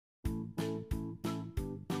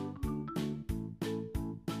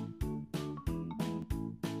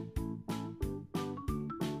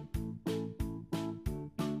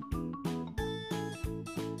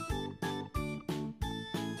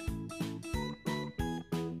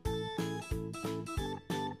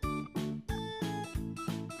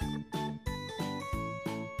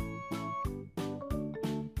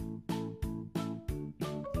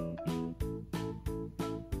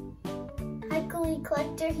Kouli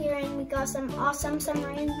Kollector here, and we got some awesome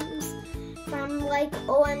submarines from like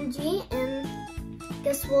OMG, and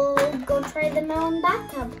guess we'll go try them out in the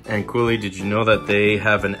bathtub. And Kouli, did you know that they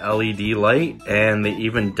have an LED light and they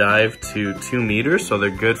even dive to 2 meters, so they're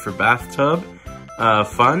good for bathtub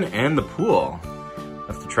fun and the pool.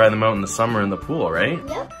 Have to try them out in the summer in the pool, right?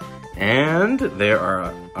 Yep. And there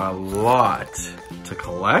are a lot to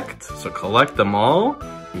collect, so collect them all.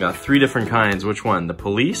 We got 3 different kinds. Which one? The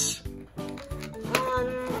police?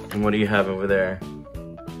 And what do you have over there?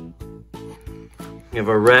 You have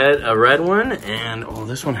a red one, and oh,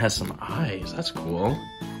 this one has some eyes. That's cool.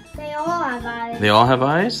 They all have eyes. They all have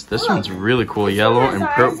eyes? This one's really cool. Yellow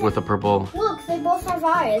and with a purple. Look, they both have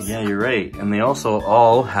eyes. Yeah, you're right. And they also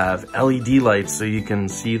all have LED lights, so you can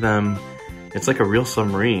see them. It's like a real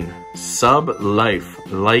submarine. Sub Life,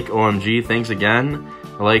 like OMG. Thanks again,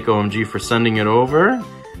 like OMG, for sending it over.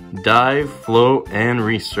 Dive, float, and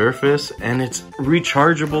resurface, and it's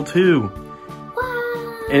rechargeable too.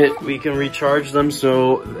 What? We can recharge them,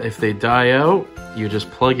 so if they die out, you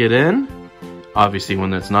just plug it in, obviously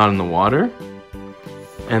when it's not in the water,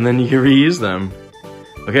 and then you can reuse them.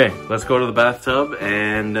 Okay, let's go to the bathtub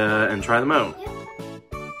and try them out. Yep.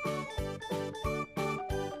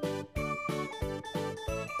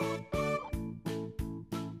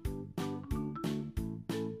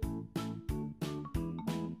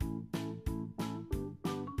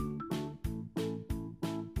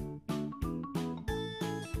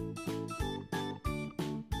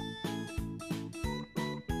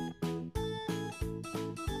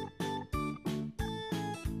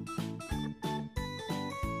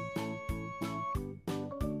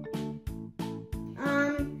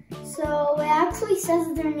 So it actually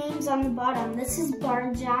says their names on the bottom. This is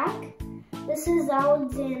Barjack, this is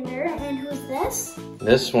Alexander, and who's this?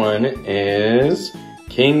 This one is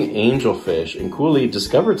King Angelfish, and Kouli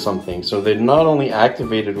discovered something. So they're not only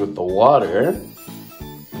activated with the water,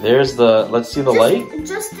 there's the, let's see the light?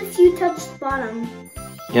 Just if you touch the bottom.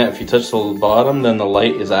 Yeah, if you touch the bottom, then the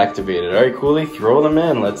light is activated. All right, Kouli, throw them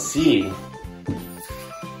in, let's see.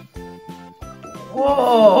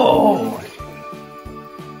 Whoa!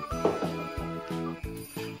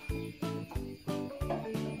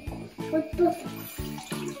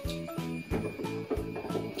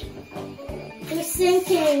 They're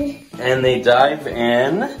sinking. And they dive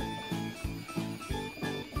in.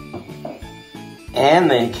 And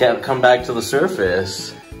they come back to the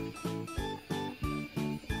surface.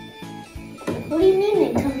 What do you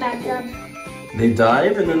mean they come back up? They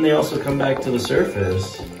dive and then they also come back to the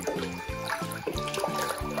surface.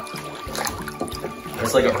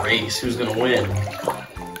 It's like a race. Who's gonna win?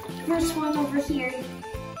 First one over here.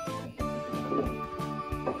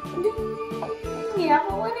 We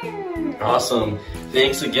have a winner. Awesome.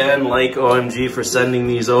 Thanks again, like OMG, for sending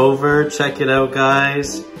these over. Check it out,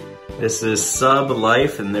 guys. This is Sub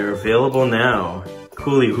Life, and they're available now.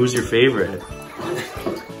 Kouli, who's your favorite?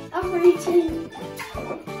 I'm reaching.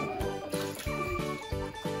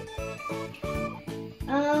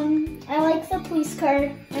 I like the police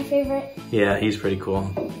car, my favorite. Yeah, he's pretty cool.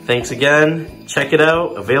 Thanks again. Check it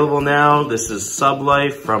out. Available now. This is Sub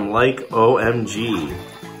Life from Like OMG.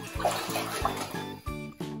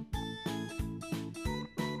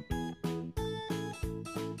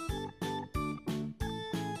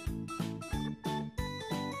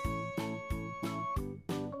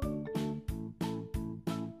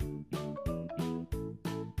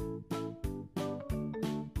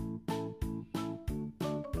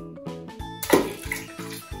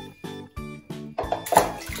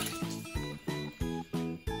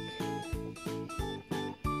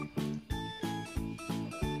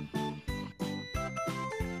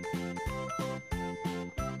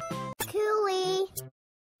 Kouli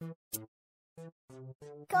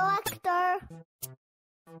Kollector.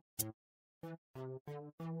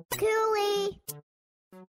 Kouli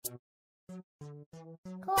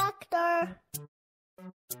Kollector.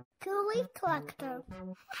 Kouli Kollector.